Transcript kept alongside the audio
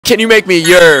Can you make me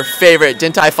your favorite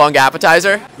Din Tai Fung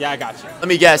appetizer? Yeah, I got you. Let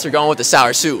me guess, you're going with the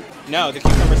sour soup. No, the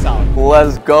cucumber salad.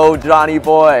 Let's go, Johnny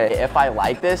boy. If I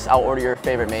like this, I'll order your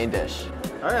favorite main dish.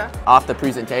 Okay. Off the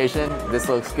presentation, this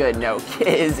looks good. No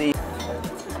kizzy.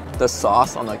 The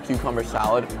sauce on the cucumber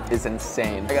salad is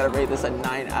insane. I gotta rate this a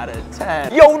 9 out of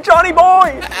 10. Yo, Johnny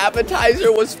boy! The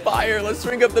appetizer was fire. Let's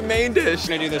bring up the main dish. I'm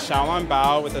gonna do the xiaolong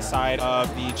bao with the side of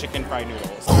the chicken fried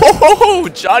noodles. Oh,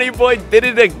 Johnny boy did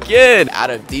it again. Out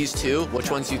of these two,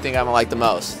 which ones do you think I'm gonna like the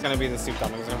most? It's gonna be the soup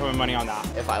dumplings. I'm gonna put my money on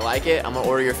that. If I like it, I'm gonna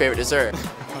order your favorite dessert.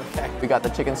 Okay. We got the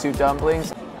chicken soup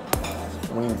dumplings.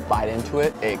 When you bite into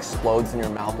it, it explodes in your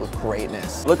mouth with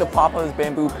greatness. Look at Papa's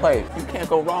bamboo plate. You can't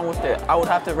go wrong with it. I would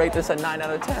have to rate this a 9 out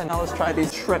of 10. Now let's try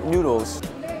these shrimp noodles.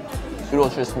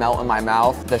 Noodles just melt in my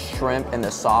mouth. The shrimp and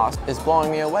the sauce is blowing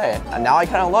me away. And now I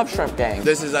kind of love shrimp, gang.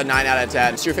 This is a 9 out of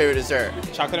 10. What's your favorite dessert?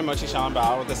 Chocolate and mochi xiaolong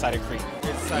bao with the side of cream.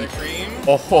 It's the side of cream.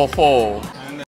 Oh ho ho.